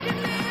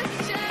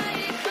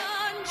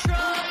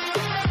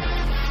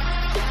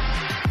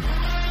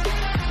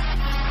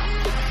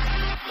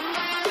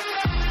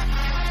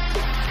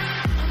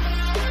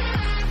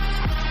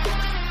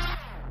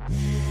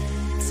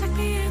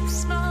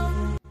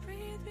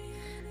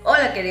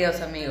Hola queridos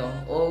amigos,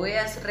 hoy voy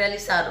a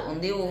realizar un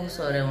dibujo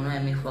sobre uno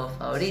de mis juegos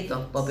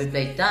favoritos,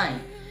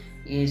 Playtime.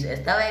 Y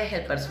esta vez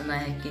el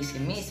personaje es Kissy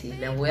Missy.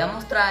 Les voy a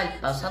mostrar el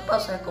paso a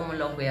paso de cómo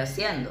lo voy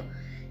haciendo.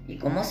 Y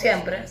como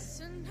siempre,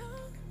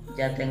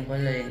 ya tengo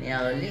el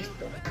delineado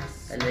listo.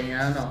 El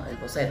delineado no, el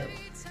boceto.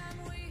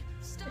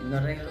 No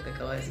arreglo lo que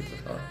acabo de decir, por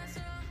favor.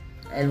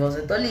 El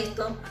boceto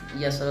listo y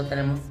ya solo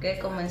tenemos que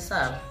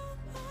comenzar.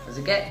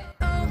 Así que...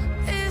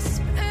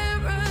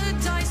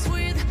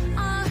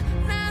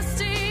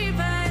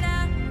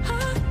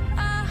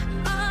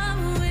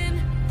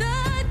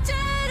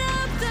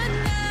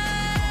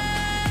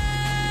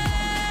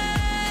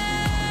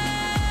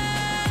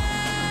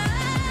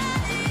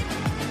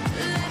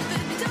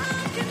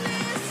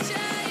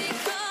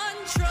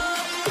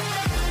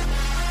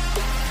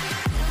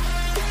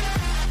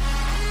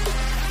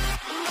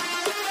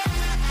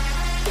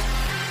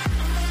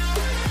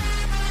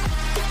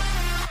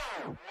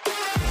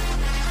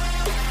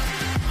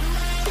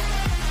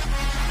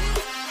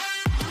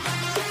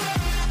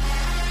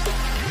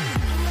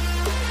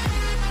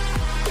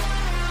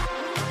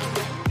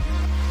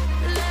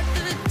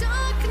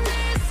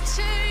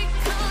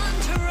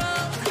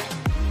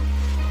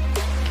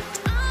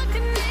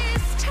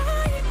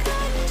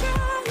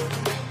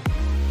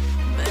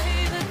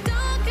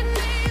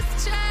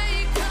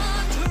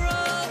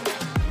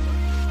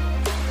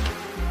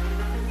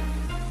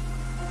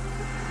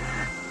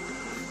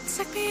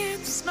 Take me in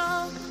the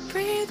smoke,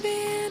 breathe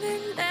me in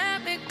and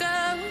let me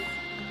go.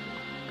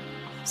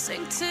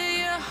 Sink to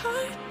your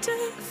heart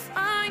to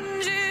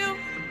find you.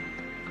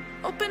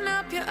 Open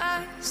up your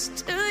eyes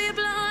till you're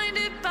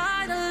blinded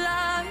by the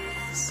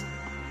lies,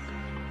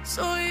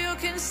 so you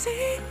can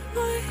see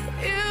what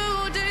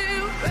you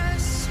do.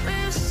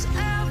 Restless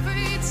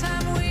every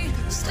time we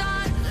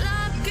start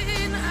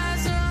locking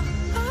as a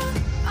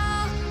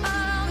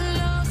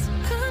lost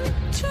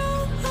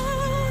control.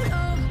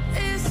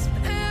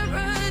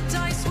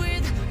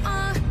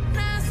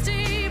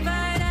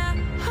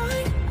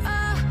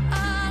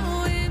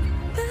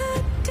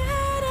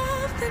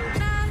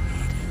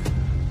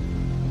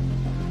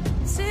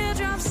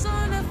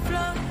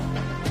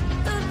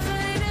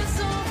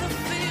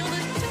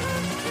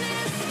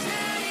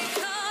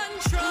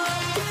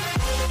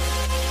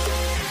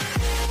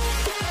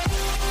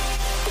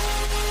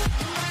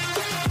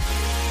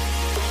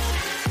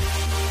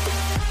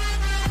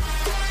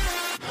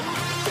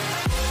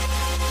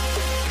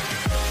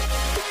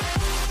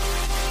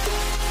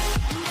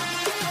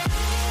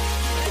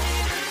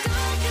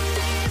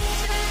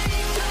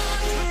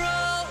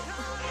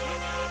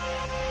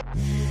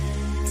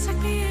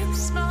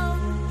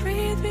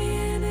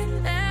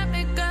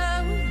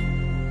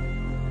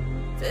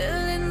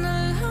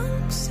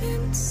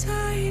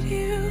 Inside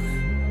you,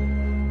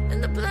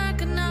 and the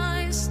blackened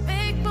eyes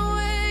make my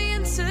way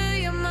into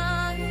your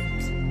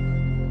mind,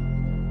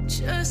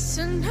 just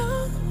to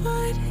know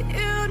what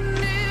you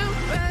need.